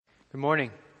Good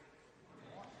morning.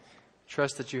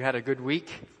 Trust that you had a good week,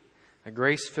 a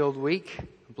grace-filled week,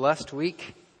 a blessed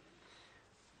week,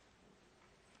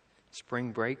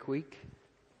 spring break week.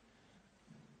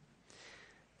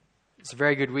 It's a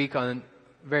very good week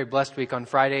very blessed week on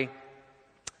Friday.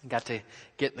 I got to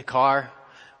get in the car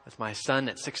with my son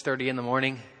at 6:30 in the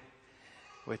morning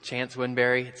with Chance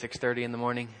Winberry at 6:30 in the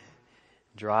morning.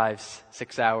 Drives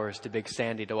 6 hours to Big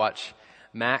Sandy to watch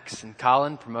Max and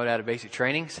Colin promote out of basic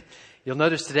trainings. You'll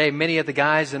notice today many of the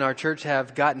guys in our church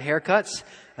have gotten haircuts.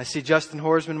 I see Justin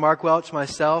Horsman, Mark Welch,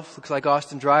 myself, looks like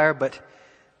Austin Dreyer, but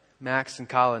Max and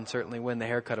Colin certainly win the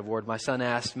haircut award. My son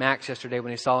asked Max yesterday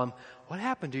when he saw him, "What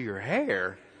happened to your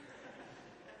hair?"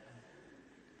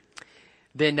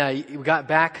 Then we got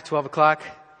back at 12 o'clock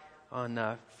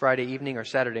on Friday evening or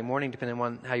Saturday morning, depending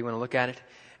on how you want to look at it.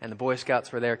 And the Boy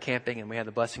Scouts were there camping, and we had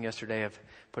the blessing yesterday of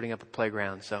putting up a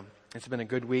playground. So it's been a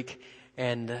good week,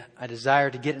 and I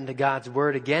desire to get into God's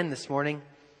Word again this morning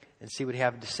and see what He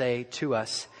has to say to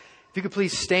us. If you could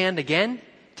please stand again,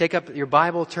 take up your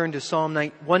Bible, turn to Psalm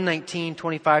 119,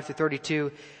 25 to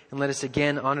 32, and let us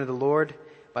again honor the Lord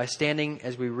by standing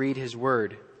as we read His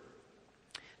Word.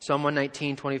 Psalm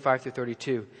 119, 25 to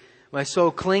 32. My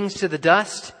soul clings to the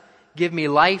dust. Give me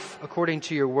life according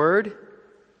to your word.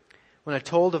 When I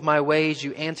told of my ways,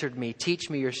 you answered me. Teach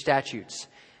me your statutes.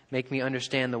 Make me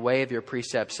understand the way of your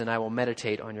precepts, and I will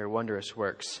meditate on your wondrous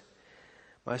works.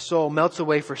 My soul melts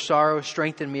away for sorrow.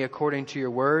 Strengthen me according to your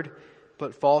word.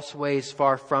 Put false ways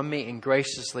far from me, and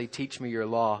graciously teach me your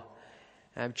law.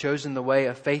 I have chosen the way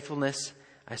of faithfulness.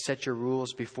 I set your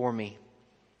rules before me.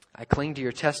 I cling to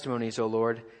your testimonies, O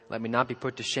Lord. Let me not be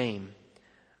put to shame.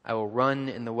 I will run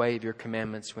in the way of your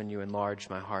commandments when you enlarge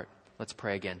my heart. Let's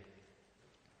pray again.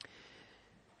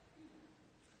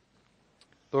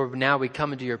 Lord, now we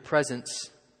come into your presence,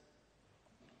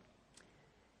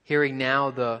 hearing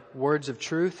now the words of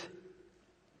truth,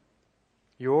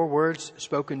 your words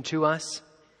spoken to us.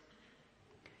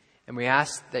 And we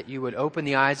ask that you would open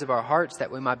the eyes of our hearts that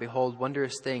we might behold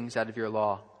wondrous things out of your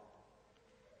law.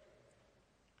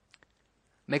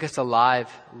 Make us alive,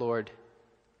 Lord.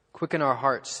 Quicken our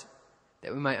hearts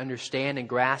that we might understand and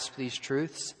grasp these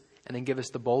truths, and then give us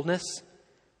the boldness,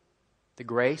 the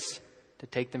grace to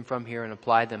take them from here and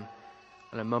apply them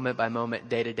on a moment-by-moment,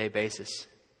 day-to-day basis.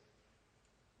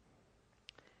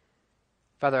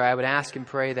 Father, I would ask and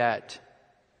pray that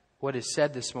what is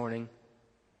said this morning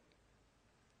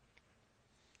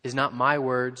is not my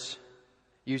words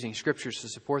using scriptures to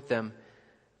support them,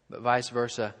 but vice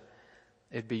versa.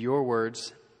 It'd be your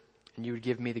words, and you would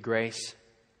give me the grace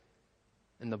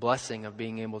and the blessing of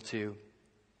being able to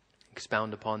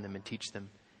expound upon them and teach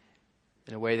them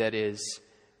in a way that is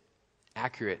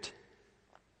accurate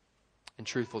and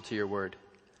truthful to your word.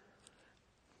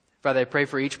 Father, I pray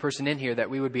for each person in here that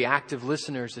we would be active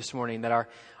listeners this morning, that our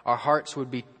hearts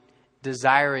would be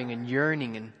desiring and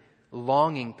yearning and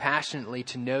longing passionately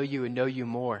to know you and know you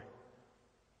more.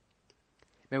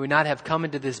 May we not have come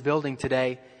into this building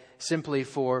today simply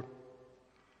for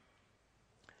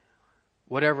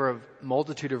whatever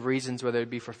multitude of reasons, whether it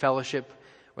be for fellowship,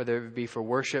 whether it be for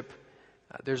worship.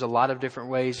 There's a lot of different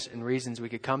ways and reasons we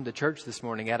could come to church this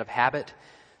morning out of habit.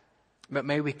 But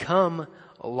may we come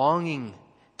longing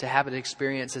to have an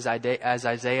experience as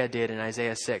Isaiah did in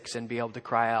Isaiah 6 and be able to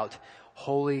cry out,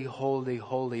 "Holy, holy,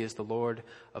 holy is the Lord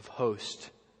of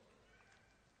hosts.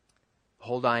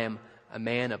 Behold, I am a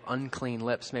man of unclean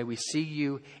lips." May we see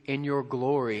you in your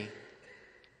glory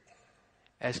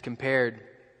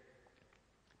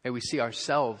May we see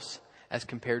ourselves as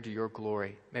compared to your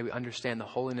glory. May we understand the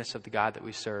holiness of the God that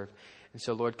we serve. And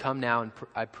so, Lord, come now and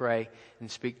I pray and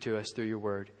speak to us through your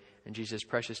word. In Jesus'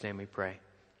 precious name we pray.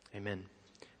 Amen.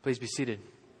 Please be seated.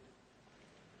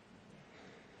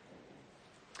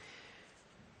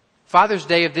 Father's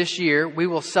Day of this year, we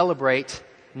will celebrate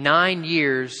 9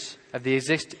 years of the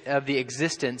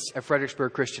existence of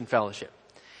Fredericksburg Christian Fellowship.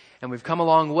 And we've come a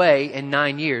long way in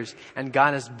 9 years, and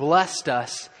God has blessed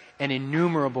us in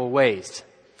innumerable ways.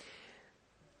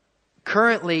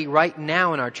 Currently, right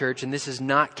now in our church, and this is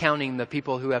not counting the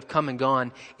people who have come and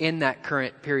gone in that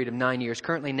current period of 9 years,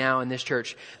 currently now in this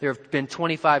church, there have been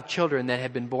 25 children that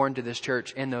have been born to this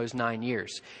church in those 9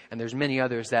 years. And there's many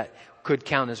others that could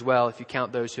count as well if you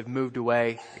count those who have moved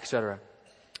away, etc.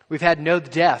 We've had no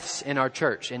deaths in our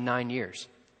church in 9 years.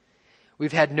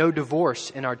 We've had no divorce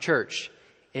in our church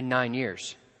in 9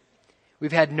 years.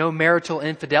 We've had no marital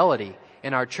infidelity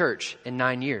in our church in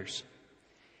 9 years.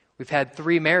 We've had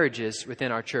 3 marriages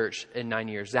within our church in 9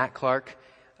 years. Zach Clark,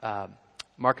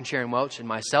 Mark and Sharon Welch, and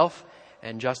myself,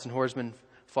 and Justin Horsman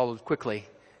followed quickly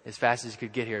as fast as he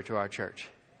could get here to our church.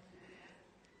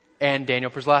 and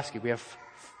Daniel Przlowski. We have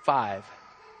 5.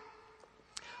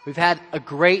 We've had a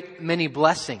great many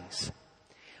blessings.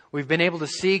 We've been able to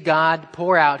see God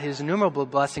pour out His innumerable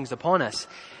blessings upon us.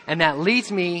 And that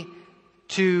leads me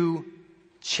to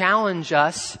challenge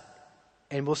us,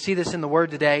 and we'll see this in the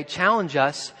Word today, challenge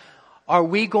us. Are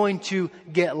we going to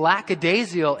get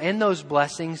lackadaisical in those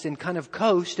blessings and kind of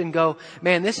coast and go,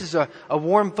 man, this is a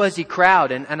warm, fuzzy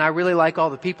crowd and I really like all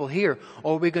the people here?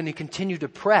 Or are we going to continue to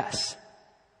press?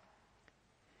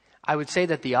 I would say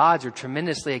that the odds are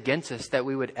tremendously against us that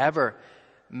we would ever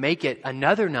make it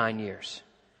another 9 years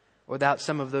without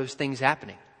some of those things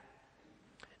happening.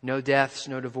 No deaths,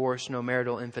 no divorce, no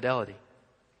marital infidelity.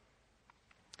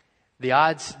 The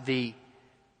odds, the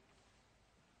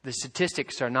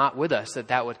statistics are not with us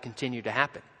that would continue to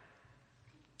happen.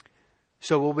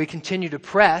 So will we continue to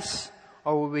press,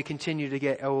 or will we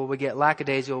will we get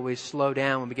lackadaisical, will we slow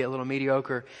down, will we get a little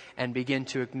mediocre and begin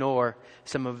to ignore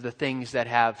some of the things that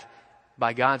have,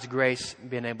 by God's grace,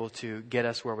 been able to get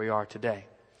us where we are today?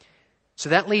 So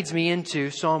that leads me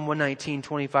into Psalm 119,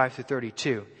 25 through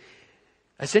 32.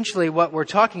 Essentially, what we're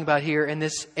talking about here in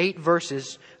this 8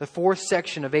 verses, the 4th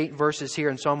section of 8 verses here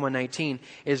in Psalm 119,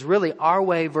 is really our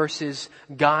way versus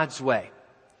God's way.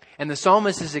 And the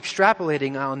psalmist is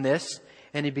extrapolating on this,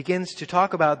 and he begins to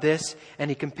talk about this,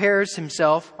 and he compares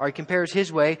himself, or he compares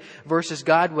his way versus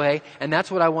God's way. And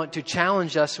that's what I want to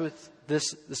challenge us with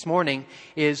this morning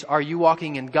is, are you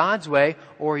walking in God's way,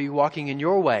 or are you walking in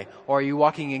your way? Or are you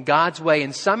walking in God's way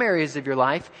in some areas of your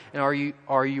life, and are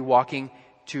you walking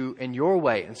in your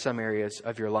way in some areas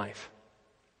of your life?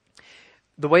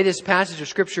 The way this passage of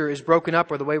Scripture is broken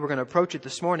up, or the way we're going to approach it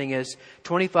this morning, is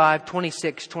 25,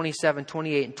 26, 27,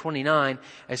 28, and 29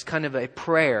 as kind of a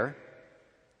prayer.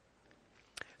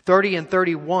 30 and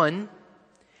 31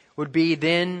 would be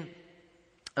then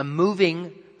a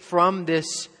moving from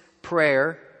this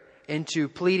prayer into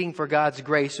pleading for God's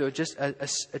grace. So just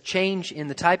a change in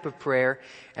the type of prayer.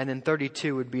 And then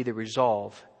 32 would be the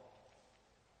resolve.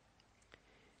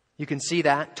 You can see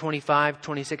that, 25,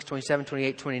 26, 27,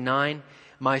 28, 29.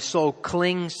 My soul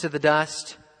clings to the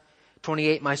dust.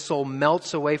 28, my soul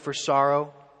melts away for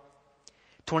sorrow.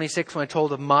 26, when I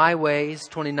told of my ways.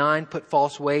 29, put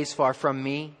false ways far from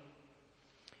me.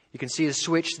 You can see the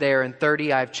switch there. In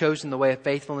 30, I have chosen the way of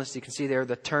faithfulness. You can see there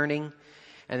the turning.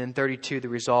 And then 32, the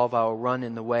resolve, I will run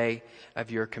in the way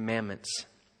of your commandments.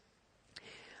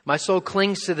 My soul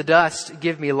clings to the dust.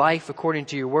 Give me life according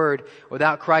to your word.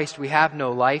 Without Christ, we have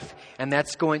no life. And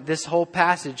this whole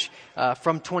passage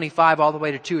from 25 all the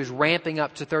way to 2 is ramping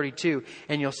up to 32.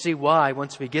 And you'll see why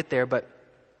once we get there. But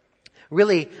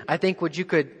really, I think what you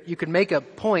could make a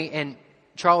point, and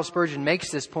Charles Spurgeon makes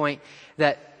this point,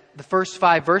 that the first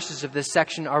 5 verses of this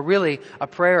section are really a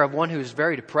prayer of one who is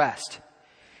very depressed.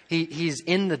 He's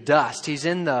in the dust. He's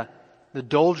in the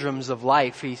doldrums of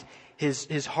life.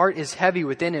 His heart is heavy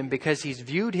within him because he's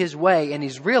viewed his way and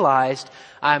he's realized,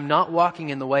 I'm not walking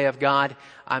in the way of God.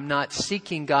 I'm not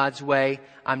seeking God's way.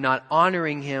 I'm not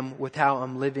honoring Him with how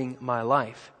I'm living my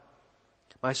life.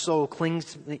 My soul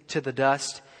clings to the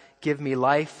dust. Give me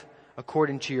life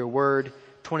according to your word.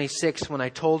 26, when I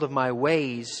told of my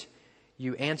ways,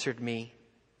 you answered me.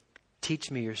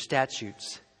 Teach me your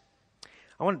statutes.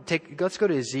 Let's go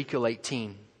to Ezekiel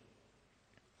 18.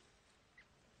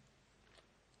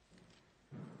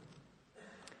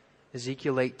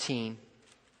 Ezekiel 18.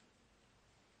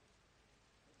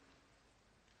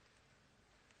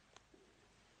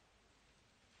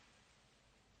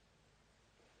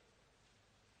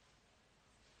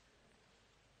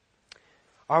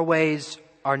 Our ways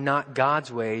are not God's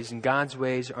ways, and God's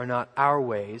ways are not our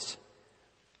ways.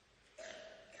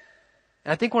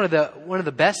 And I think one of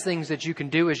the best things that you can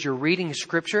do as you're reading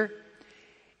Scripture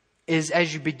is,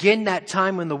 as you begin that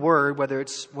time in the Word, whether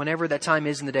it's whenever that time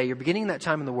is in the day, you're beginning that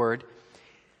time in the Word,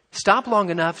 stop long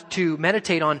enough to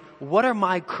meditate on, what are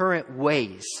my current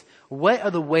ways? What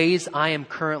are the ways I am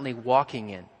currently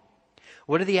walking in?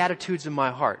 What are the attitudes of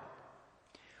my heart?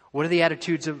 What are the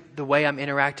attitudes of the way I'm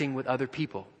interacting with other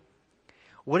people?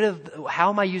 How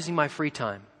am I using my free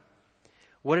time?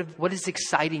 What is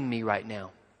exciting me right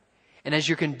now? And as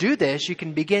you can do this, you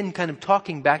can begin kind of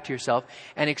talking back to yourself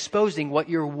and exposing what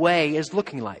your way is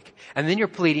looking like. And then you're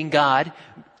pleading, God,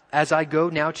 as I go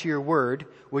now to your word,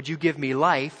 would you give me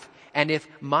life? And if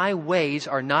my ways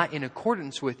are not in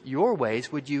accordance with your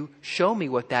ways, would you show me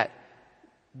what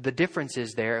the difference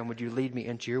is there, and would you lead me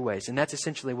into your ways? And that's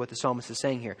essentially what the psalmist is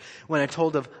saying here. When I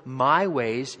told of my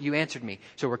ways, you answered me.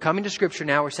 So we're coming to Scripture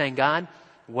now. We're saying, God,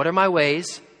 what are my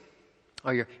ways?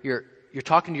 Or You're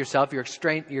talking to yourself. You're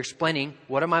explaining,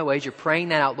 what are my ways? You're praying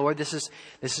that out. Lord, this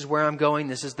is where I'm going.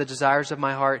 This is the desires of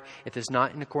my heart. If it's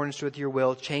not in accordance with your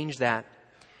will, change that.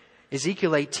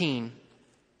 Ezekiel 18,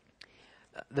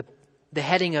 the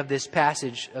heading of this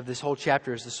passage, of this whole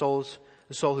chapter, is the soul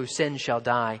who sins shall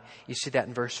die. You see that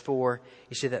in verse 4.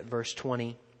 You see that in verse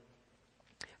 20.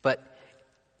 But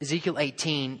Ezekiel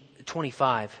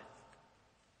 18:25.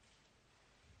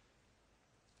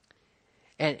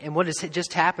 And what has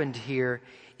just happened here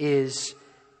is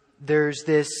there's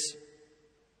this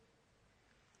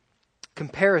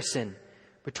comparison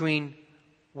between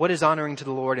what is honoring to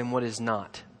the Lord and what is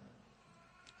not.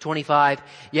 25,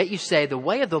 yet you say, the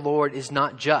way of the Lord is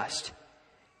not just.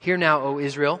 Hear now, O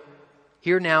Israel.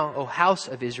 Hear now, O house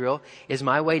of Israel. Is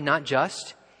my way not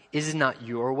just? Is it not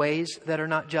your ways that are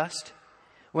not just?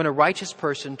 When a righteous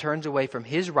person turns away from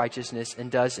his righteousness and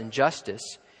does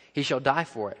injustice, he shall die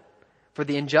for it. For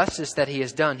the injustice that he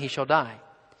has done, he shall die.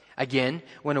 Again,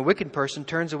 when a wicked person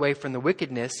turns away from the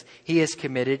wickedness he has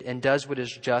committed and does what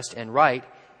is just and right,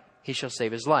 he shall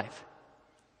save his life.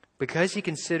 Because he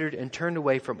considered and turned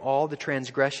away from all the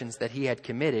transgressions that he had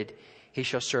committed, he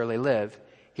shall surely live.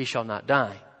 He shall not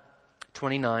die.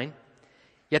 29.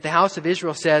 Yet the house of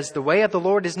Israel says, the way of the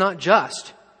Lord is not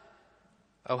just.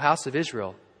 O house of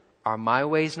Israel, are my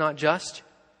ways not just?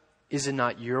 Is it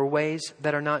not your ways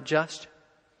that are not just?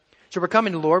 So we're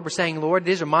coming to the Lord, we're saying, Lord,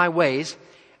 these are my ways.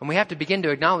 And we have to begin to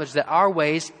acknowledge that our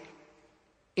ways,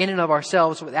 in and of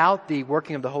ourselves, without the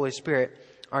working of the Holy Spirit,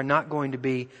 are not going to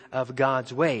be of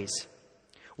God's ways.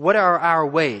 What are our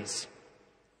ways?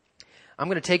 I'm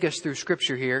going to take us through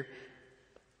Scripture here.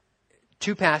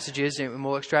 2 passages, and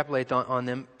we'll extrapolate on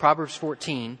them. Proverbs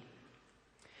 14.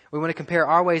 We want to compare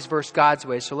our ways versus God's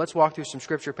ways. So let's walk through some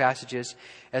Scripture passages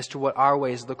as to what our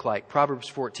ways look like. Proverbs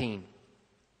 14.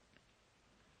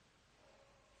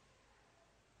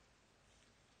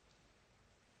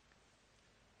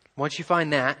 Once you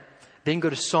find that, then go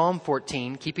to Psalm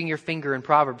 14, keeping your finger in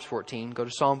Proverbs 14. Go to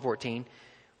Psalm 14.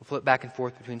 We'll flip back and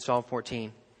forth between Psalm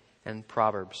 14 and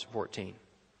Proverbs 14.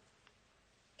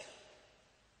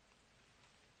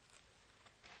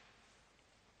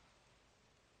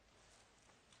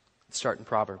 Let's start in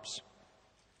Proverbs.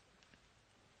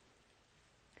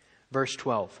 Verse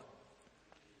 12.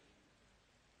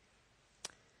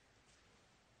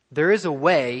 There is a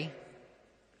way,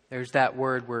 there's that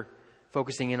word we're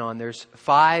focusing in on. There's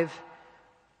 5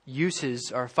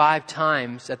 uses or 5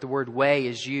 times that the word way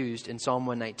is used in Psalm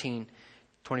 119,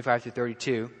 25 through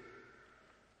 32.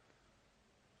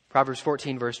 Proverbs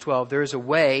 14, verse 12. There is a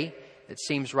way that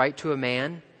seems right to a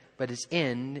man, but its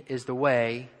end is the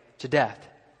way to death.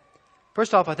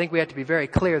 First off, I think we have to be very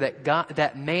clear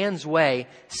that man's way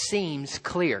seems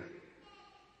clear.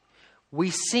 We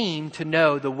seem to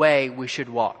know the way we should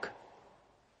walk.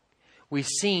 We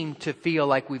seem to feel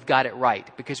like we've got it right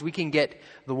because we can get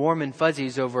the warm and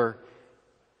fuzzies over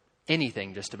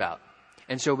anything just about.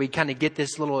 And so we kind of get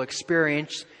this little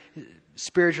experience,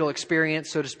 spiritual experience,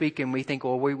 so to speak, and we think,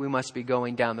 well, we must be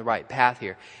going down the right path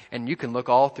here. And you can look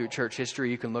all through church history,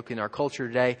 you can look in our culture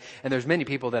today, and there's many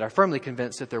people that are firmly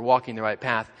convinced that they're walking the right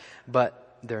path,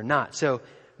 but they're not. So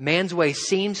man's way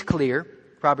seems clear,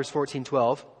 Proverbs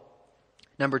 14:12.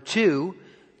 Number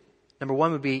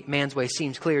 1 would be man's way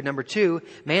seems clear. Number 2,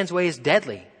 man's way is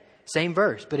deadly. Same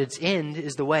verse, but its end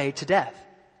is the way to death.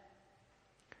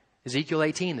 Ezekiel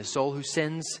 18, the soul who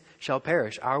sins shall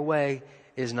perish. Our way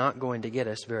is not going to get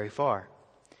us very far.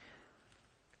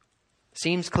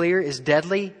 Seems clear is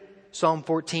deadly. Psalm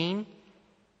 14.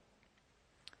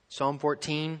 Psalm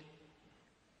 14,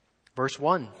 verse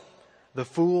 1. The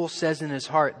fool says in his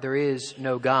heart, there is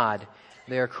no God.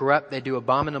 They are corrupt, they do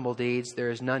abominable deeds.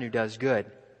 There is none who does good.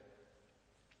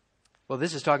 Well,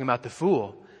 this is talking about the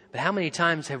fool. But how many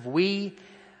times have we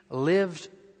woken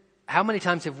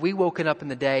up in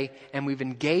the day and we've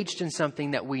engaged in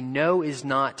something that we know is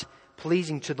not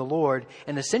pleasing to the Lord?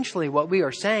 And essentially what we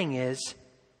are saying is,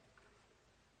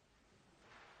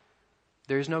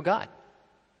 there is no God.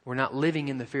 We're not living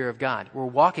in the fear of God. We're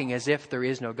walking as if there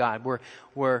is no God.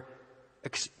 We're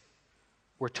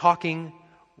talking,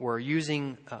 we're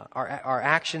using our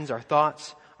actions, our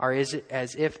thoughts, are as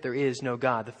if there is no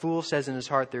God. The fool says in his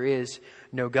heart, there is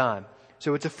no God.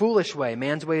 So it's a foolish way.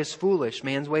 Man's way is foolish.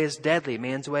 Man's way is deadly.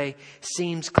 Man's way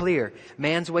seems clear.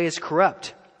 Man's way is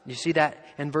corrupt. You see that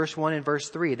in verse 1 and verse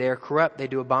 3. They are corrupt. They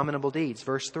do abominable deeds.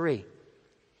 Verse 3.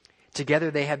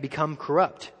 Together they have become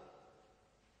corrupt.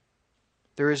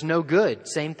 There is no good.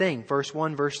 Same thing. Verse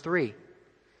 1, verse 3.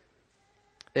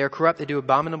 They are corrupt. They do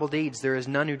abominable deeds. There is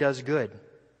none who does good.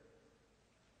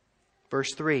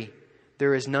 Verse 3.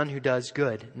 There is none who does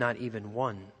good, not even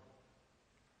one.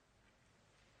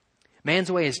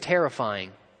 Man's way is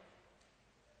terrifying.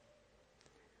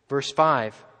 Verse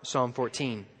 5, Psalm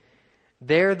 14.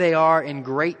 There they are in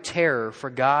great terror, for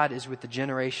God is with the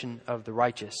generation of the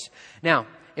righteous. Now,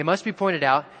 it must be pointed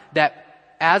out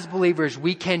that as believers,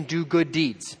 we can do good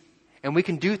deeds. And we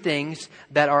can do things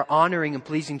that are honoring and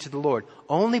pleasing to the Lord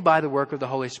only by the work of the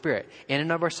Holy Spirit. In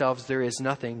and of ourselves, there is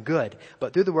nothing good.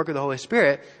 But through the work of the Holy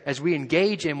Spirit, as we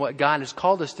engage in what God has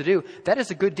called us to do, that is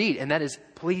a good deed. And that is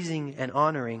pleasing and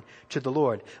honoring to the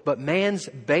Lord. But man's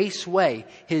base way,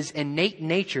 his innate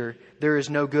nature, there is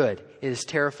no good. It is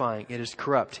terrifying. It is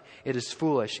corrupt. It is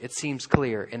foolish. It seems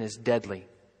clear and is deadly.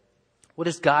 What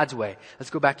is God's way? Let's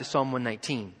go back to Psalm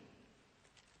 119.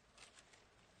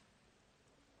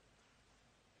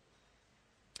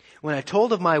 When I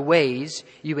told of my ways,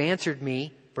 you answered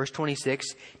me, verse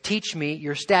 26, teach me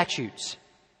your statutes.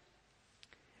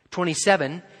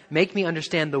 27, make me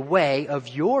understand the way of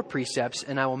your precepts,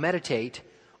 and I will meditate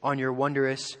on your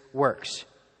wondrous works.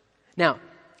 Now,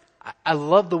 I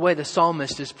love the way the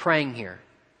psalmist is praying here,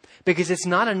 because it's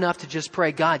not enough to just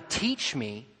pray, God, teach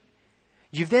me.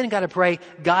 You've then got to pray,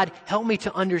 God, help me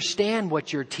to understand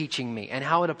what you're teaching me and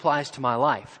how it applies to my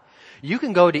life. You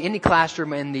can go to any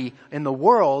classroom in the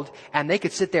world and they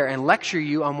could sit there and lecture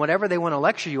you on whatever they want to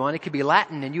lecture you on. It could be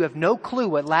Latin and you have no clue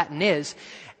what Latin is.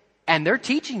 And they're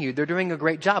teaching you. They're doing a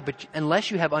great job. But unless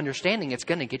you have understanding, it's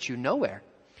going to get you nowhere.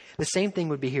 The same thing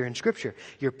would be here in Scripture.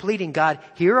 You're pleading, God,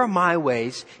 here are my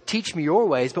ways. Teach me your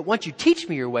ways. But once you teach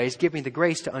me your ways, give me the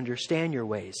grace to understand your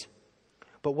ways.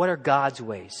 But what are God's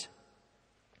ways?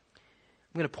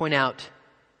 I'm going to point out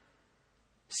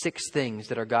 6 things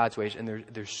that are God's ways, and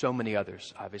there's so many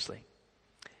others, obviously.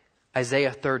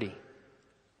 Isaiah 30.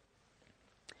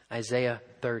 Isaiah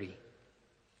 30.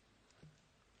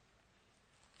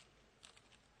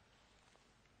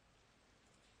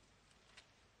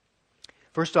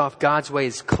 First off, God's way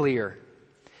is clear.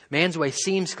 Man's way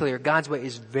seems clear. God's way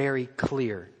is very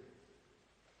clear.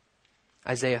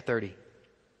 Isaiah 30.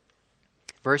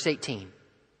 Verse 18.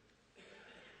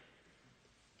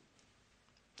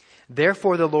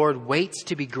 Therefore the Lord waits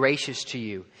to be gracious to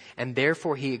you, and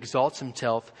therefore he exalts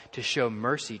himself to show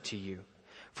mercy to you.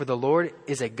 For the Lord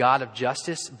is a God of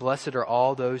justice. Blessed are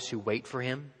all those who wait for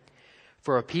him.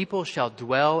 For a people shall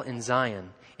dwell in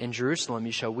Zion. In Jerusalem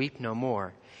you shall weep no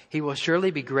more. He will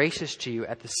surely be gracious to you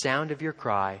at the sound of your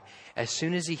cry. As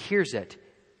soon as he hears it,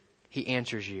 he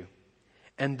answers you.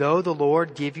 And though the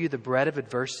Lord give you the bread of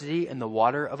adversity and the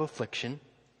water of affliction,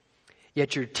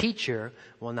 yet your teacher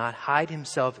will not hide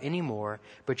himself any more,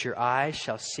 but your eyes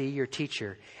shall see your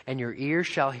teacher, and your ears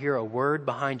shall hear a word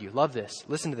behind you. Love this.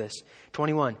 Listen to this.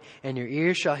 21. And your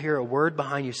ears shall hear a word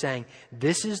behind you saying,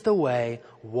 this is the way,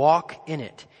 walk in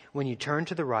it, when you turn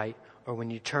to the right or when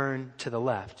you turn to the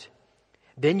left.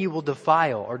 Then you will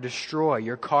defile or destroy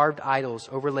your carved idols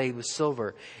overlaid with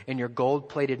silver and your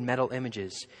gold-plated metal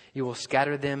images. You will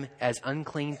scatter them as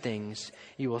unclean things.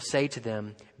 You will say to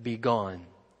them, be gone.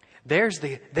 There's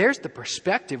the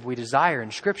perspective we desire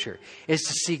in Scripture, is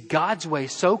to see God's way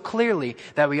so clearly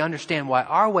that we understand why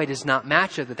our way does not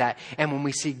match up with that. And when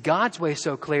we see God's way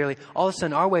so clearly, all of a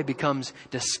sudden our way becomes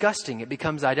disgusting. It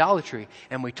becomes idolatry,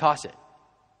 and we toss it.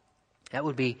 That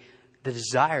would be the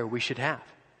desire we should have,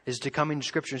 is to come into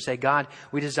Scripture and say, God,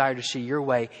 we desire to see your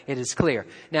way. It is clear.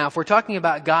 Now, if we're talking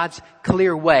about God's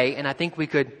clear way, and I think we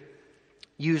could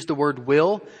use the word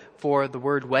will for the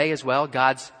word way as well.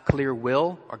 God's clear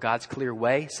will or God's clear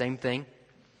way, same thing.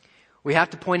 We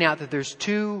have to point out that there's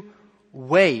 2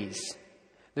 ways.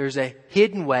 There's a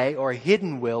hidden way or a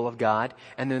hidden will of God,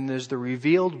 and then there's the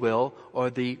revealed will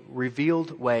or the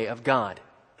revealed way of God.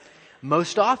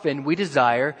 Most often we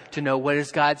desire to know what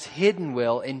is God's hidden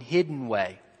will and hidden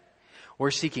way.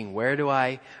 We're seeking, where do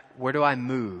I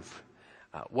move?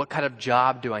 What kind of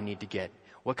job do I need to get?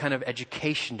 What kind of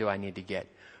education do I need to get?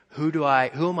 Who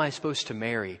am I supposed to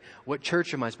marry? What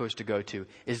church am I supposed to go to?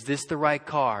 Is this the right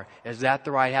car? Is that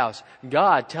the right house?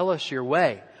 God, tell us your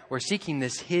way. We're seeking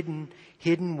this hidden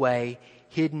way,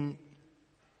 hidden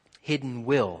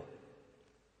will.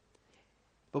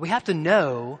 But we have to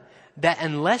know that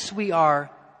unless we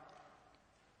are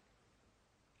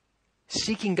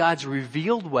seeking God's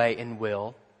revealed way and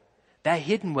will, that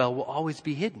hidden will always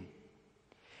be hidden.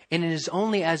 And it is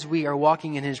only as we are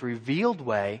walking in his revealed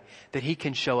way that he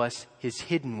can show us his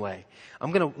hidden way.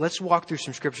 Let's walk through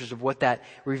some scriptures of what that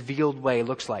revealed way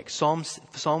looks like. Psalm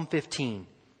 15.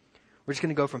 We're just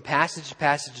going to go from passage to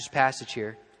passage to passage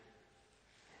here.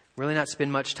 Really not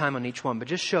spend much time on each one, but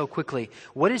just show quickly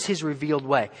what is his revealed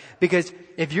way. Because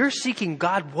if you're seeking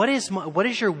God, what is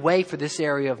your way for this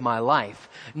area of my life?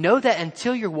 Know that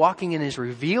until you're walking in his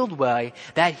revealed way,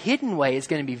 that hidden way is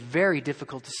going to be very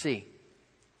difficult to see.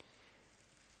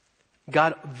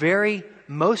 God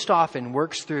most often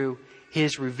works through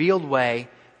His revealed way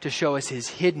to show us His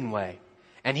hidden way.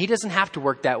 And He doesn't have to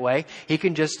work that way. He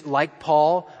can just, like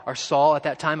Paul or Saul at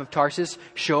that time of Tarsus,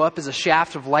 show up as a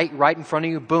shaft of light right in front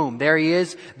of you. Boom, there He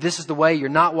is. This is the way. You're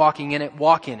not walking in it.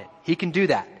 Walk in it. He can do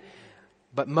that.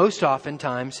 But most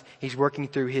oftentimes, He's working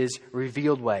through His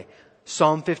revealed way.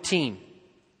 Psalm 15.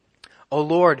 O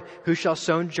Lord, who shall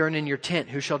sojourn in your tent?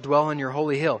 Who shall dwell on your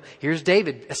holy hill? Here's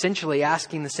David essentially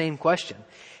asking the same question.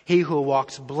 He who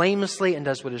walks blamelessly and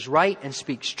does what is right and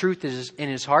speaks truth in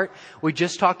his heart. We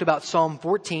just talked about Psalm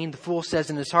 14. The fool says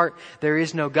in his heart, there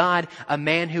is no God. A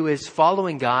man who is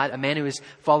following God, a man who is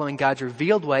following God's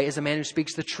revealed way, is a man who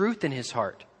speaks the truth in his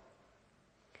heart,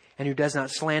 and who does not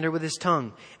slander with his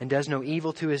tongue, and does no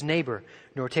evil to his neighbor,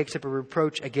 nor takes up a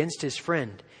reproach against his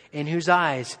friend, in whose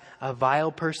eyes a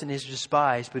vile person is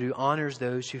despised, but who honors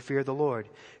those who fear the Lord,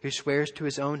 who swears to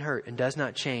his own hurt and does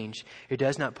not change, who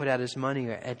does not put out his money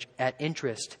at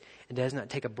interest, and does not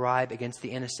take a bribe against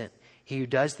the innocent. He who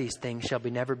does these things shall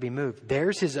never be moved.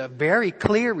 Theirs is a very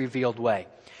clear revealed way.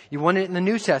 You want it in the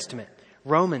New Testament.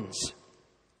 Romans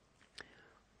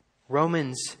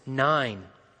 9.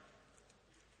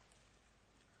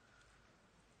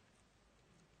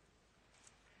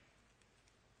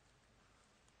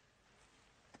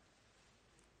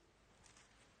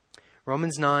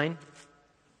 Romans 9.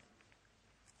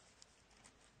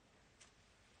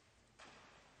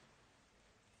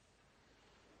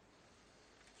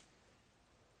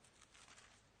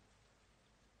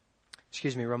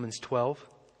 Romans 12,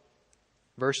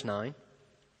 verse 9.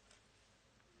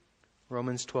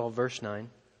 Romans 12, verse 9.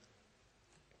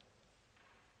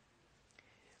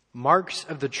 Marks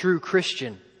of the true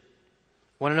Christian.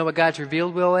 Want to know what God's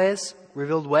revealed will is?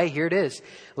 Revealed way? Here it is.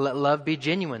 Let love be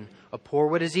genuine. Abhor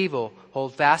what is evil.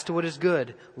 Hold fast to what is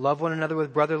good. Love one another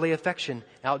with brotherly affection.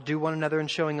 Outdo one another in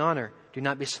showing honor. Do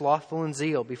not be slothful in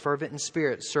zeal. Be fervent in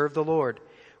spirit. Serve the Lord.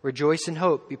 Rejoice in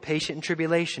hope. Be patient in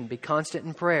tribulation. Be constant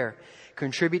in prayer.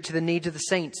 Contribute to the needs of the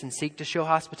saints and seek to show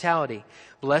hospitality.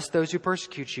 Bless those who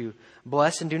persecute you.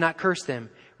 Bless and do not curse them.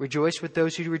 Rejoice with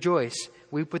those who rejoice.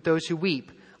 Weep with those who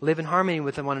weep. Live in harmony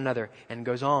with one another. And it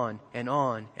goes on and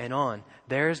on and on.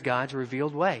 There's God's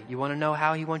revealed way. You want to know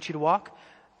how He wants you to walk?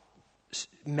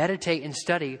 Meditate and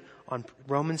study on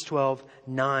Romans 12,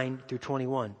 9 through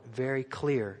 21. Very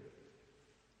clear.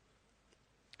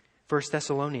 1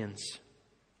 Thessalonians.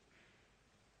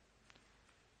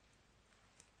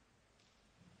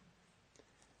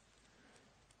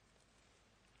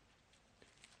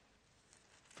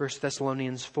 First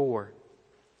Thessalonians 4.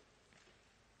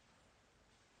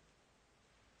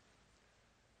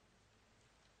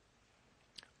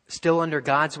 Still under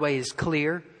God's way is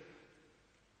clear.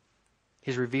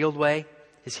 His revealed way,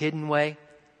 His hidden way.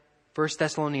 1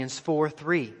 Thessalonians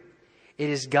 4:3. It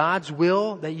is God's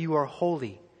will that you are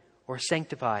holy or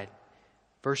sanctified.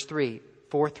 Verse 3,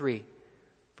 4:3.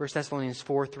 1 Thessalonians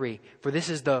 4:3. For this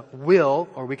is the will,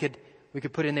 or we could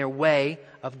put in there way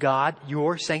of God,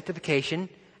 your sanctification.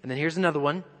 And then here's another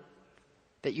one,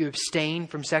 that you abstain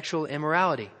from sexual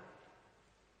immorality.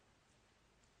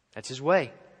 That's His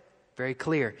way. Very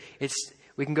clear.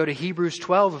 We can go to Hebrews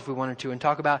 12 if we wanted to and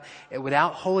talk about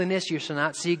without holiness you shall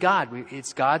not see God.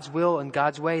 It's God's will and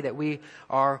God's way that we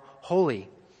are holy.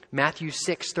 Matthew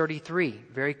 6:33,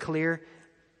 very clear.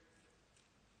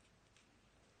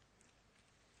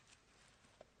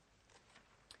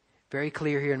 Very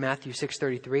clear here in Matthew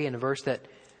 6:33, and a verse that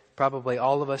probably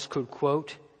all of us could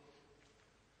quote.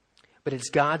 But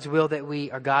it's God's will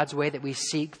God's way that we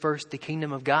seek first the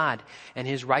kingdom of God and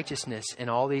His righteousness, and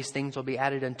all these things will be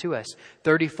added unto us.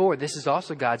 34, this is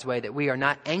also God's way, that we are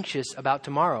not anxious about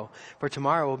tomorrow, for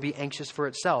tomorrow will be anxious for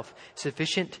itself.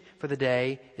 Sufficient for the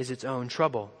day is its own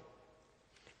trouble.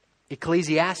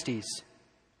 Ecclesiastes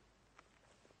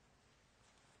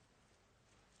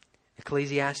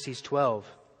 12,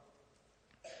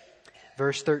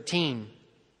 verse 13.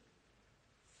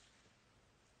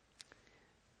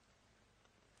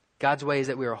 God's way is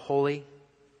that we are holy.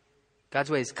 God's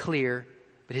way is clear,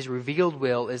 but His revealed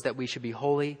will is that we should be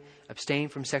holy, abstain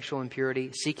from sexual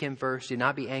impurity, seek Him first, do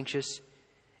not be anxious.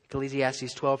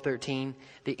 Ecclesiastes 12:13.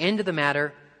 The end of the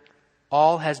matter,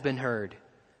 all has been heard.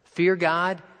 Fear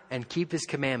God and keep His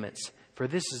commandments, for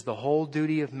this is the whole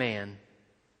duty of man.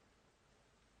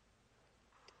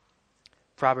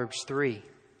 Proverbs 3.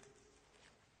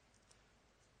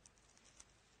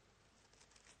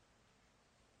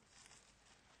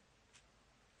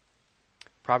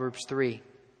 Proverbs 3,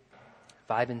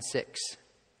 5 and 6.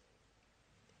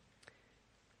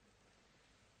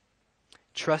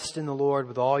 Trust in the Lord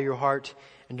with all your heart,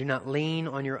 and do not lean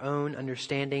on your own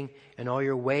understanding. In all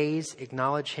your ways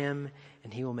acknowledge Him,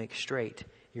 and He will make straight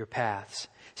your paths.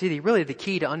 See, really the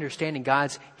key to understanding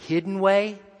God's hidden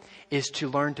way is to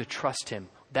learn to trust Him.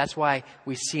 That's why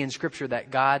we see in Scripture that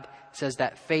God says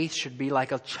that faith should be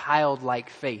like a childlike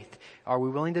faith. Are we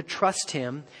willing to trust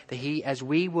Him, that He, as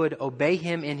we would obey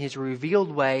Him in His revealed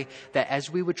way, that as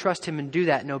we would trust Him and do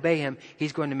that and obey Him,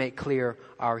 He's going to make clear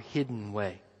our hidden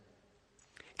way.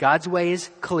 God's way is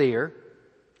clear.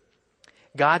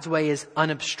 God's way is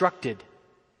unobstructed.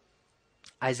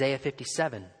 Isaiah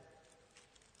 57.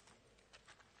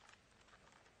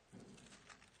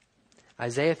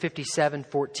 Isaiah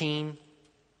 57:14.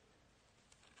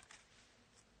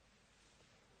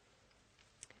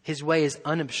 His way is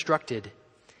unobstructed.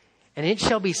 And it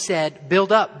shall be said,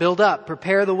 build up,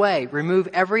 prepare the way, remove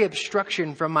every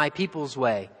obstruction from my people's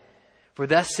way. For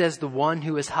thus says the one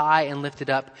who is high and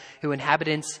lifted up, who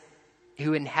inhabits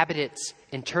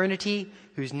eternity,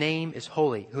 whose name is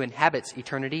holy. Who inhabits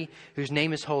eternity, whose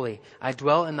name is holy. I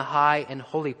dwell in the high and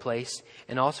holy place,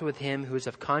 and also with him who is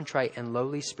of contrite and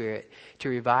lowly spirit, to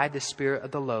revive the spirit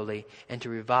of the lowly, and to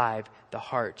revive the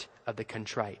heart of the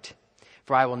contrite.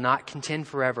 For I will not contend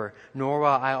forever, nor will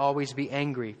I always be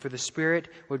angry. For the spirit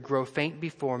would grow faint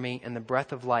before me, and the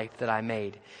breath of life that I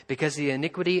made. Because of the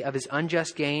iniquity of his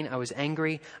unjust gain, I was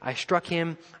angry. I struck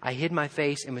him. I hid my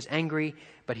face and was angry.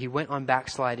 But he went on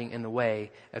backsliding in the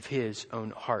way of his own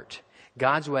heart.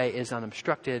 God's way is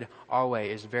unobstructed. Our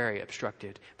way is very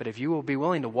obstructed. But if you will be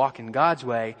willing to walk in God's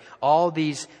way, all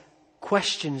these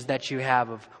questions that you have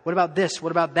of, what about this?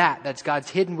 What about that? That's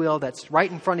God's hidden will. That's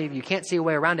right in front of you. You can't see a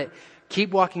way around it.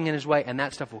 Keep walking in His way, and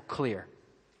that stuff will clear.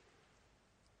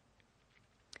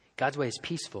 God's way is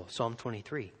peaceful. Psalm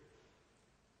 23.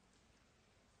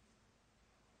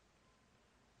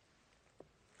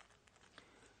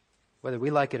 Whether we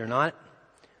like it or not,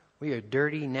 we are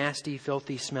dirty, nasty,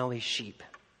 filthy, smelly sheep.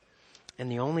 And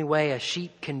the only way a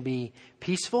sheep can be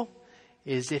peaceful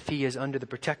is if he is under the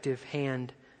protective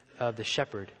hand of the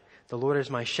shepherd. The Lord is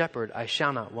my shepherd, I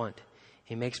shall not want.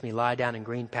 He makes me lie down in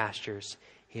green pastures.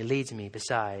 He leads me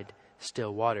beside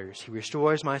still waters. He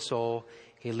restores my soul.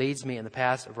 He leads me in the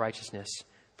paths of righteousness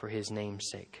for His name's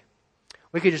sake.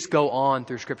 We could just go on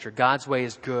through Scripture. God's way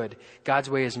is good. God's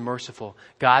way is merciful.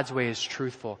 God's way is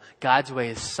truthful. God's way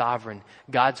is sovereign.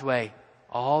 God's way,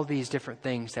 all these different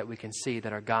things that we can see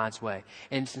that are God's way.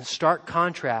 And it's in stark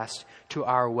contrast to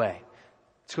our way.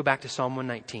 Let's go back to Psalm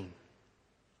 119.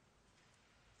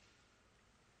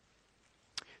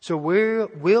 So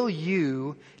will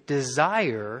you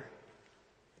desire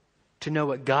to know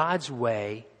what God's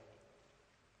way,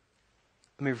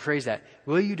 let me rephrase that.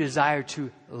 Will you desire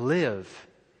to live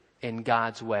in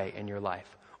God's way in your life?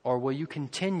 Or will you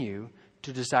continue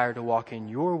to desire to walk in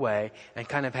your way and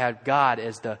kind of have God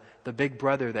as the big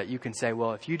brother that you can say,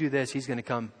 well, if you do this, He's going to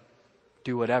come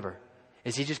do whatever?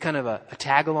 Is He just kind of a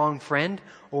tag-along friend?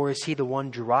 Or is He the one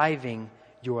driving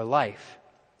your life?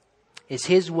 Is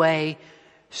His way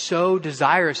so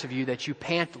desirous of you that you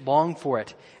pant, long for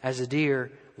it, as a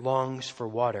deer longs for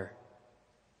water?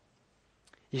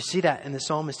 You see that in the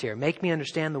psalmist here. Make me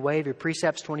understand the way of your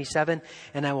precepts, 27,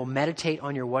 and I will meditate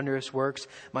on your wondrous works.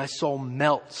 My soul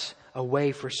melts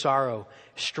away for sorrow.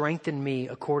 Strengthen me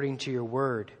according to your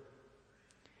word.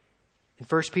 In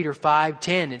 1 Peter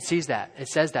 5:10, it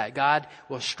says that God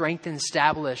will strengthen,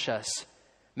 establish us,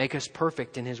 make us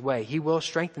perfect in His way. He will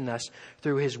strengthen us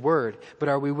through His word. But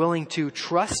are we willing to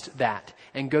trust that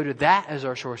and go to that as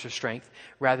our source of strength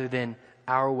rather than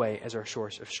our way as our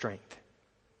source of strength?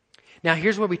 Now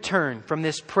here's where we turn from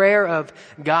this prayer of,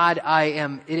 God,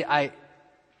 I'm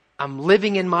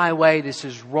living in my way. This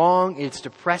is wrong. It's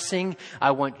depressing.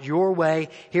 I want your way.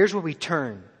 Here's where we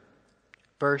turn.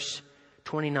 Verse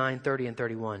 29, 30, and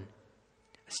 31.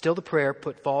 Still the prayer,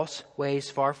 put false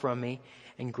ways far from me,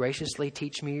 and graciously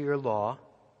teach me your law.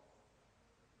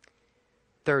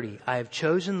 30. I have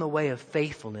chosen the way of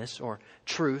faithfulness or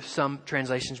truth. Some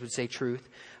translations would say truth.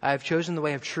 I have chosen the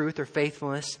way of truth or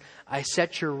faithfulness. I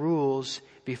set your rules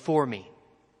before me.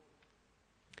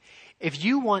 If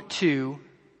you're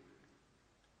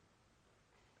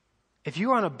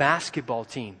on a basketball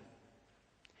team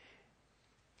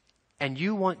and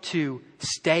you want to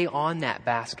stay on that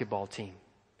basketball team,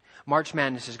 March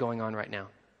Madness is going on right now.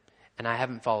 And I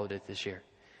haven't followed it this year.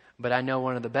 But I know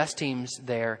one of the best teams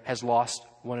there has lost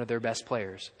one of their best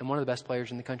players. And one of the best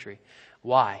players in the country.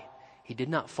 Why? He did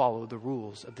not follow the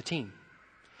rules of the team.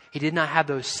 He did not have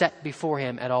those set before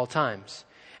him at all times.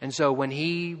 And so when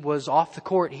he was off the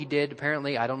court, he did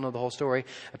apparently, I don't know the whole story,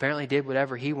 apparently did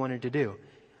whatever he wanted to do.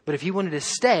 But if he wanted to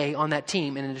stay on that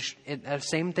team, and the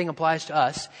same thing applies to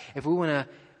us, if we want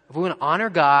to honor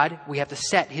God, we have to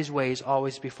set his ways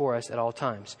always before us at all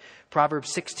times.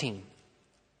 Proverbs 16.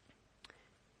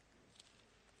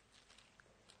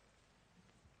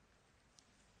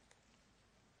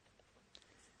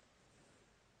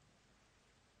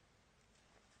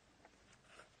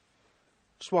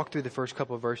 Just walk through the first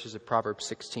couple of verses of Proverbs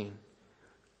 16.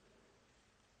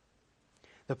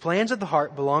 The plans of the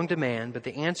heart belong to man, but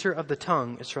the answer of the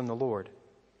tongue is from the Lord.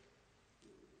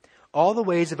 All the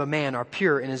ways of a man are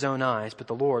pure in his own eyes, but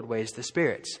the Lord weighs the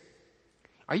spirits.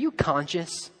 Are you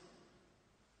conscious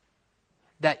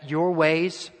that your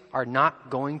ways are not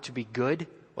going to be good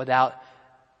without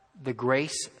the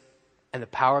grace and the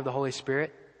power of the Holy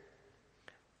Spirit?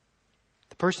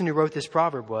 The person who wrote this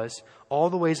proverb was, all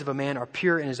the ways of a man are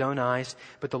pure in his own eyes,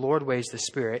 but the Lord weighs the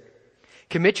spirit.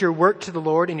 Commit your work to the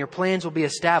Lord and your plans will be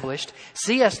established.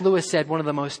 C.S. Lewis said one of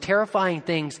the most terrifying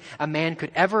things a man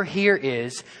could ever hear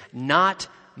is, not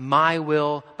my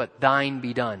will, but thine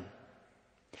be done.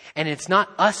 And it's not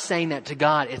us saying that to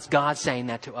God, it's God saying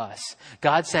that to us.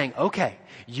 God saying, okay,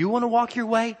 you want to walk your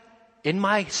way in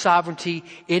my sovereignty,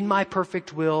 in my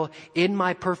perfect will, in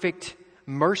my perfect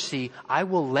mercy, I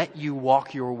will let you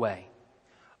walk your way.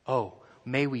 Oh,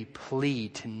 may we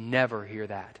plead to never hear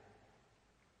that.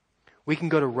 We can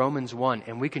go to Romans 1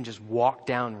 and we can just walk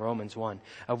down Romans 1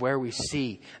 of where we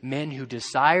see men who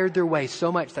desired their way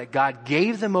so much that God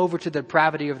gave them over to the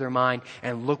depravity of their mind,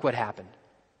 and look what happened.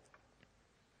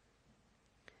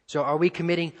 So are we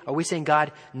saying,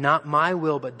 God, not my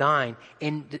will but thine,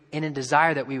 in a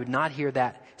desire that we would not hear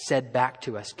that said back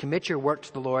to us? Commit your work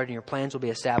to the Lord and your plans will be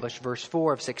established. Verse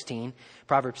 4 of 16,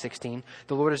 Proverbs 16.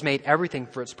 The Lord has made everything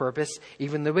for its purpose,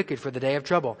 even the wicked for the day of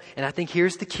trouble. And I think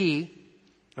here's the key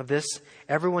of this.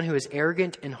 Everyone who is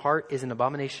arrogant in heart is an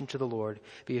abomination to the Lord.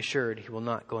 Be assured he will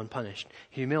not go unpunished.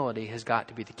 Humility has got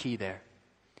to be the key there.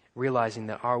 Realizing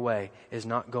that our way is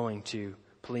not going to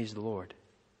please the Lord.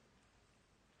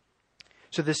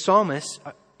 So the psalmist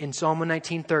in Psalm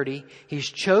 119:30, he's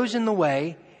chosen the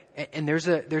way, and there's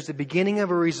a beginning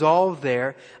of a resolve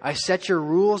there. I set your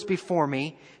rules before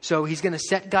me. So he's going to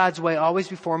set God's way always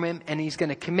before him, and he's going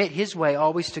to commit his way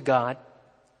always to God.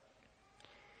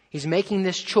 He's making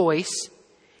this choice.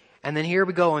 And then here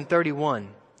we go in 31.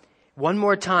 One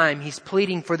more time, he's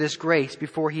pleading for this grace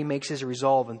before he makes his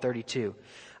resolve in 32.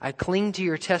 I cling to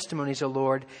your testimonies, O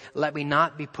Lord. Let me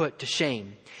not be put to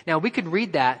shame. Now, we could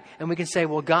read that and we can say,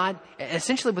 well, God,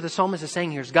 essentially what the psalmist is saying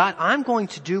here is, God, I'm going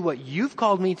to do what you've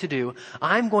called me to do.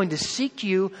 I'm going to seek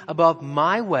you above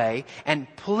my way, and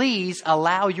please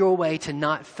allow your way to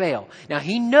not fail. Now,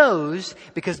 he knows,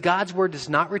 because God's word does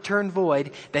not return void,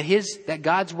 that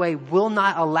God's way will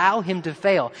not allow him to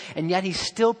fail. And yet he's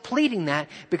still pleading that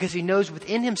because he knows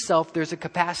within himself there's a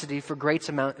capacity for great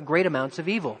amounts of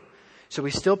evil. So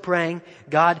he's still praying,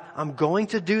 God, I'm going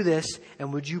to do this,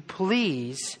 and would you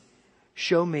please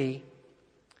show me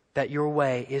that your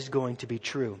way is going to be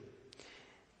true?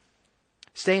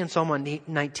 Stay in Psalm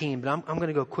 119, but I'm going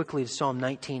to go quickly to Psalm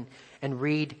 19 and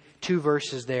read two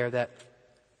verses there that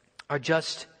are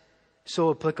just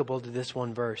so applicable to this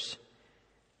one verse.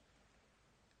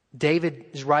 David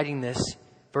is writing this.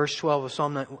 Verse 12 of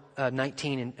Psalm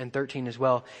 19 and 13 as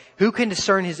well. Who can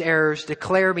discern his errors?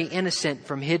 Declare me innocent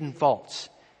from hidden faults.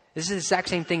 This is the exact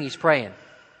same thing he's praying.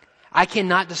 I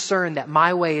cannot discern that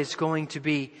my way is going to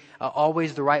be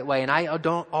always the right way. And I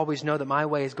don't always know that my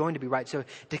way is going to be right. So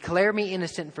declare me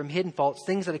innocent from hidden faults,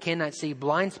 things that I cannot see,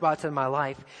 blind spots in my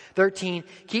life. 13,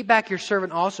 keep back your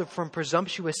servant also from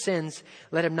presumptuous sins.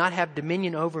 Let him not have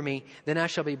dominion over me. Then I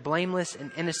shall be blameless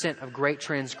and innocent of great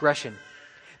transgression.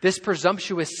 This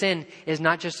presumptuous sin is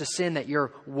not just a sin that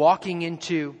you're walking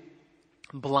into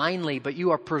blindly, but you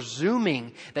are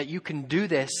presuming that you can do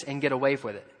this and get away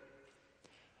with it.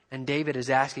 And David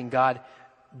is asking God,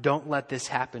 don't let this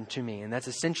happen to me. And that's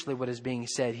essentially what is being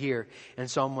said here in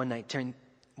Psalm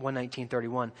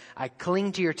 119:31. I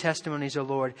cling to your testimonies, O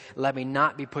Lord. Let me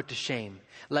not be put to shame.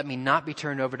 Let me not be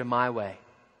turned over to my way.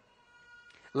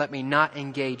 Let me not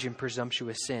engage in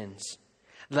presumptuous sins.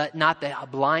 Let not the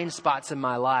blind spots in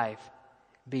my life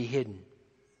be hidden.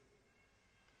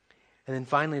 And then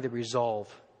finally, the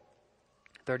resolve.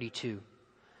 32.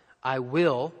 I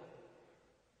will.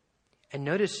 And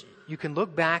notice, you can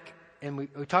look back, and we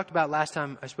talked about last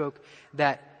time I spoke,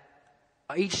 that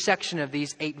each section of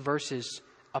these 8 verses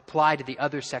apply to the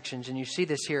other sections. And you see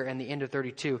this here in the end of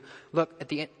 32. Look, at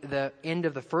the end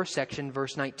of the first section,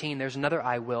 verse 19, there's another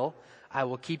I will. I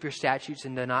will keep your statutes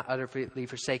and do not utterly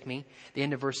forsake me. The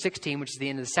end of verse 16, which is the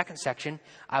end of the second section,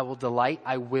 I will delight,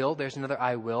 I will. There's another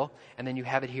I will. And then you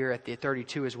have it here at the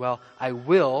 32 as well. I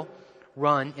will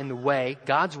run in the way,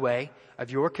 God's way,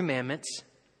 of your commandments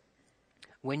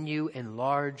when you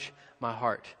enlarge my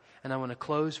heart. And I want to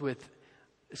close with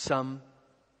some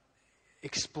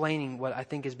explaining what I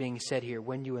think is being said here,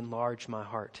 when you enlarge my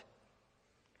heart.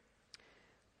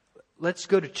 Let's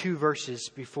go to 2 verses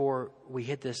before we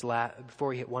hit before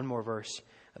we hit one more verse,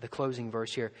 the closing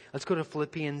verse here. Let's go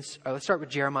to let's start with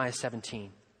Jeremiah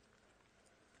 17.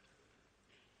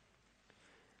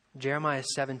 Jeremiah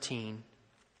 17.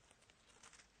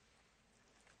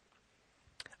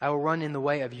 I will run in the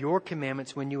way of your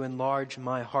commandments when you enlarge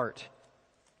my heart.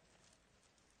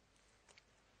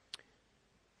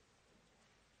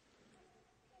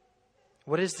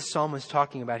 What is the psalmist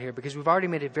talking about here? Because we've already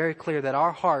made it very clear that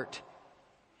our heart,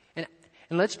 and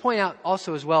let's point out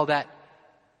also as well that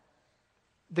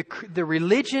the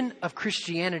religion of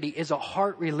Christianity is a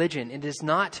heart religion. It is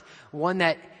not one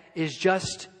that is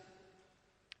just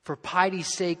for piety's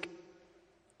sake,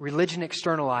 religion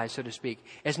externalized, so to speak.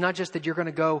 It's not just that you're going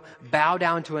to go bow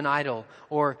down to an idol,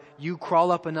 or you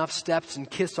crawl up enough steps and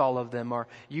kiss all of them, or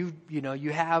you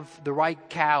have the right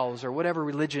cows, or whatever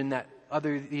religion that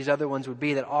these other ones would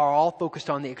be that are all focused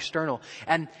on the external.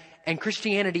 And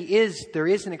Christianity there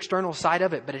is an external side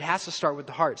of it, but it has to start with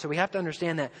the heart. So we have to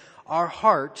understand that our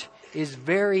heart is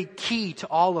very key to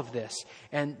all of this.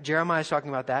 And Jeremiah is talking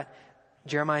about that.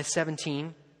 Jeremiah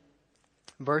 17,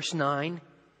 verse 9.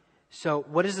 So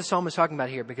what is the psalmist talking about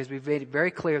here? Because we've made it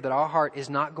very clear that our heart is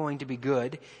not going to be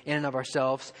good in and of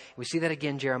ourselves. We see that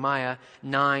again, Jeremiah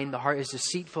 9. The heart is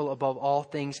deceitful above all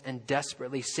things and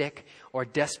desperately sick, or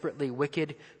desperately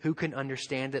wicked. Who can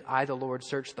understand it? I, the Lord,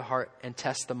 search the heart and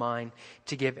test the mind,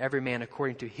 to give every man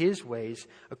according to his ways,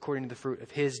 according to the fruit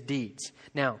of his deeds.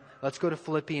 Now, let's go to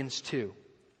Philippians 2.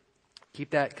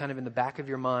 Keep that kind of in the back of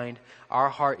your mind. Our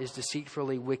heart is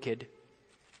deceitfully wicked.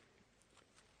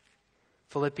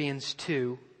 Philippians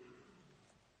 2,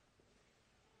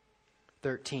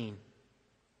 13.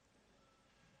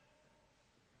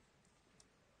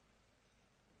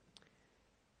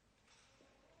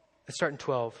 Let's start in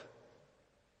 12.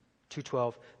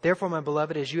 2:12. Therefore, my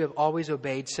beloved, as you have always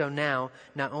obeyed, so now,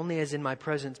 not only as in my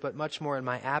presence, but much more in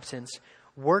my absence,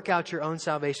 work out your own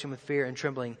salvation with fear and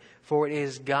trembling, for it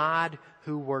is God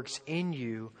who works in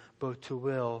you both to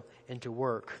will and to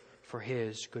work for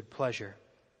his good pleasure.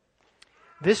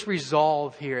 This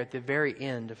resolve here at the very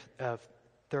end of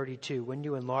 32, when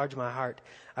you enlarge my heart,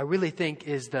 I really think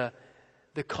is the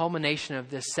culmination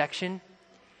of this section,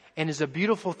 and is a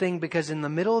beautiful thing because in the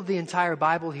middle of the entire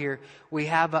Bible here, we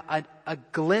have a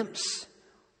glimpse,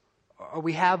 or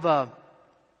we have a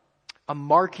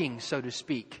marking, so to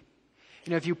speak.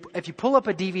 You know, if you pull up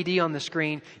a DVD on the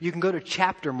screen, you can go to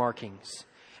chapter markings.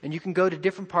 And you can go to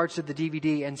different parts of the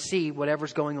DVD and see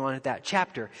whatever's going on at that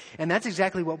chapter. And that's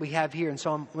exactly what we have here in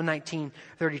Psalm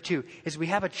 119:32. Is we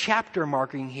have a chapter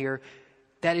marking here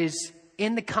that is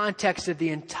in the context of the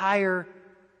entire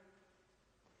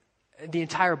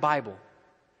Bible.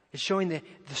 It's showing the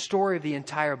story of the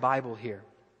entire Bible here.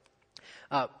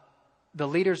 The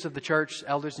leaders of the church,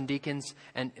 elders and deacons,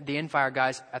 and the Infire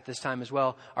guys at this time as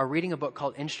well, are reading a book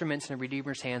called Instruments in a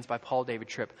Redeemer's Hands by Paul David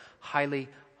Tripp.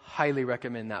 Highly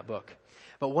recommend that book.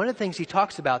 But one of the things he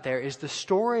talks about there is the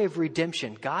story of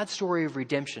redemption, God's story of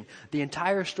redemption, the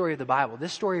entire story of the Bible.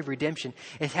 This story of redemption,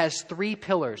 it has 3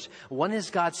 pillars. One is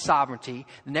God's sovereignty,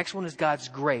 the next one is God's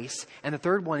grace, and the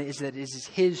third one is that it is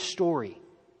his story.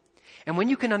 And when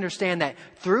you can understand that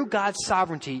through God's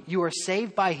sovereignty, you are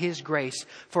saved by his grace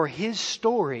for his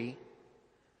story,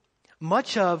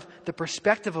 much of the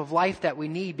perspective of life that we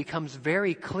need becomes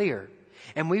very clear.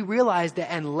 And we realize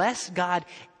that unless God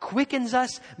quickens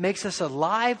us, makes us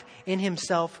alive in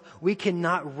himself, we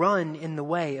cannot run in the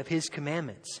way of his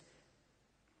commandments.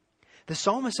 The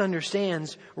psalmist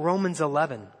understands Romans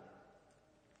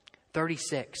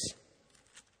 11:36.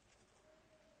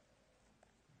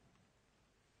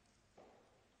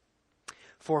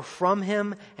 For from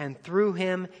him and through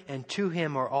him and to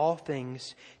him are all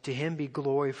things. To him be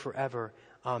glory forever.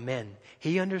 Amen.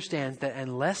 He understands that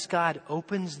unless God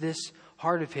opens this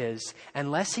heart of his,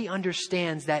 unless he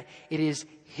understands that it is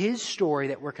his story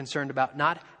that we're concerned about,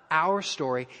 not our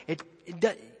story,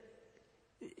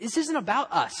 this isn't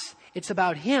about us. It's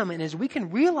about him. And as we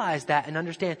can realize that and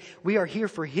understand we are here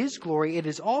for his glory, it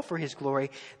is all for his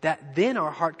glory, that then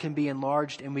our heart can be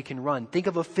enlarged and we can run. Think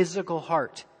of a physical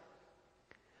heart.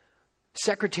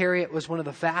 Secretariat was one of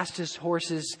the fastest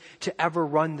horses to ever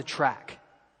run the track.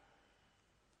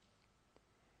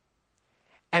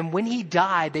 And when he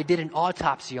died, they did an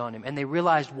autopsy on him, and they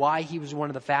realized why he was one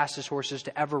of the fastest horses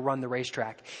to ever run the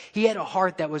racetrack. He had a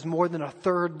heart that was more than a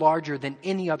third larger than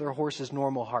any other horse's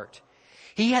normal heart.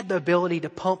 He had the ability to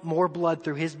pump more blood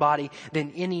through his body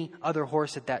than any other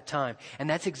horse at that time. And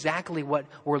that's exactly what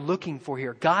we're looking for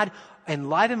here. God,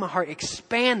 enliven my heart,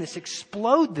 expand this,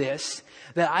 explode this,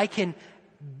 that I can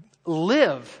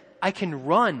live, I can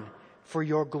run for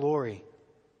your glory.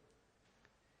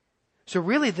 So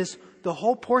really the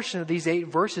whole portion of these 8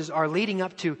 verses are leading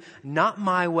up to, not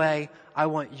my way, I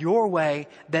want your way,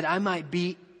 that I might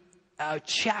be a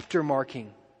chapter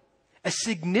marking, a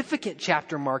significant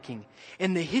chapter marking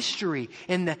in the history,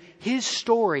 in His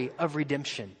story of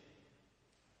redemption.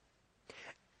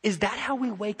 Is that how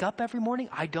we wake up every morning?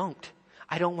 I don't.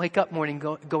 I don't wake up morning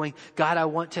going, God, I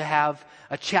want to have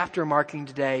a chapter marking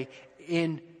today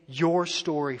in your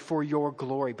story for your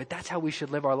glory. But that's how we should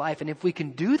live our life. And if we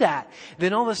can do that,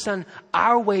 then all of a sudden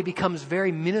our way becomes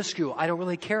very minuscule. I don't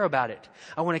really care about it.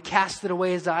 I want to cast it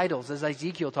away as idols, as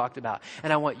Ezekiel talked about.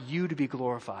 And I want you to be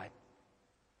glorified.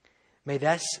 May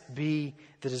this be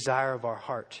the desire of our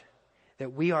heart,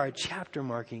 that we are a chapter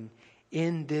marking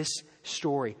in this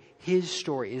story. His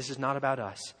story. This is not about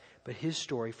us, but His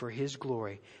story for His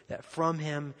glory, that from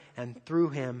Him and through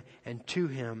Him and to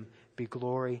Him be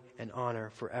glory and honor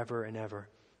forever and ever.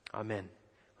 Amen.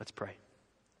 Let's pray.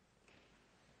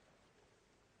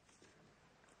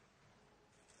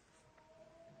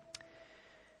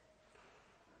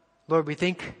 Lord, I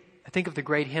think of the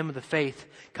great hymn of the faith,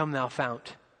 Come Thou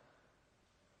Fount.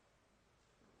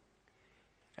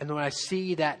 And when I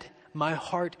see that my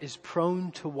heart is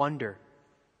prone to wonder,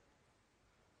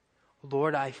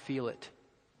 Lord, I feel it.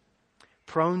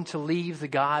 Prone to leave the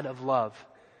God of love.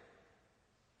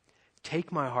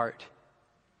 Take my heart,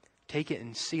 take it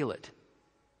and seal it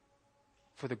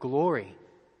for the glory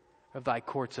of Thy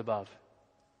courts above.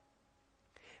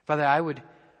 Father, I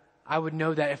would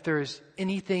know that if there is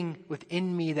anything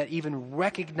within me that even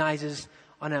recognizes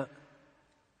on a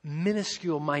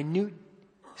minuscule, minute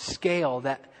scale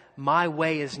that my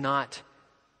way is not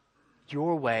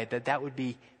your way, that would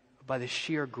be by the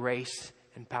sheer grace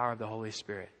and power of the Holy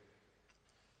Spirit.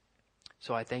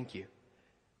 So I thank you.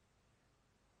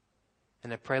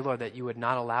 And I pray, Lord, that you would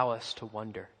not allow us to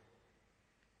wander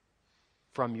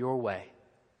from your way,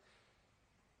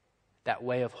 that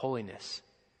way of holiness,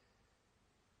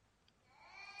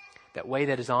 that way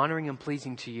that is honoring and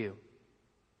pleasing to you.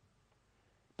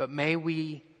 But may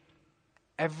we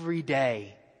every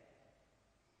day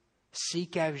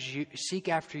seek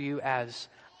after you as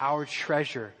our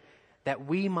treasure, that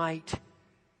we might,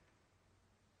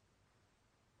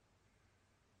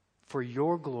 for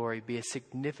your glory, be a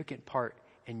significant part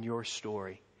in your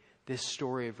story, this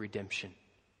story of redemption.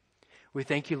 We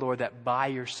thank you, Lord, that by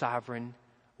your sovereign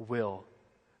will,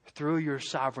 through your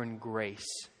sovereign grace,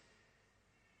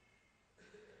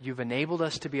 you've enabled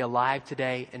us to be alive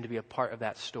today and to be a part of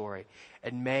that story.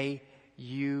 And may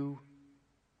you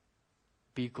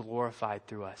be glorified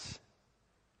through us.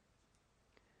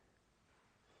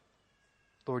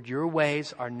 Lord, your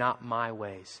ways are not my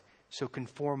ways. So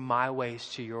conform my ways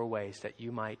to your ways, that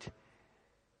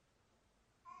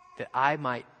I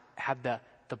might have the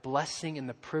blessing and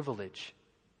the privilege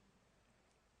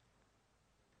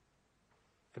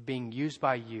of being used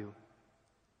by you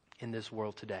in this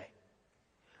world today.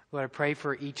 Lord, I pray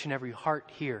for each and every heart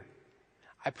here.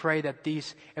 I pray that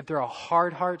if there are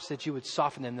hard hearts, that you would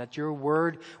soften them, that your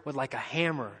word would, like a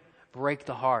hammer, break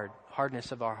the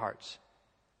hardness of our hearts.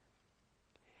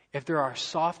 If there are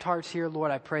soft hearts here,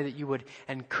 Lord, I pray that you would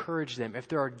encourage them. If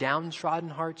there are downtrodden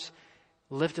hearts,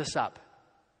 lift us up.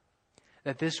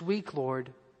 That this week,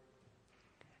 Lord,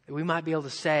 that we might be able to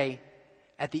say,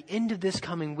 at the end of this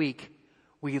coming week,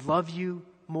 we love you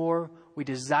more, we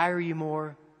desire you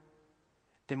more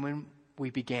than when we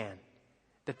began.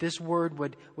 That this word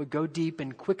would go deep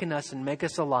and quicken us and make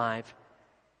us alive.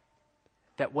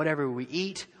 That whatever we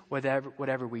eat,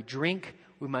 whatever we drink,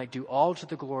 we might do all to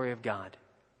the glory of God.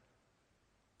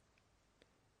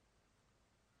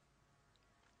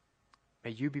 May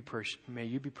you be praised. May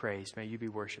you be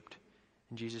worshipped.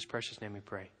 In Jesus' precious name we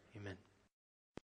pray. Amen.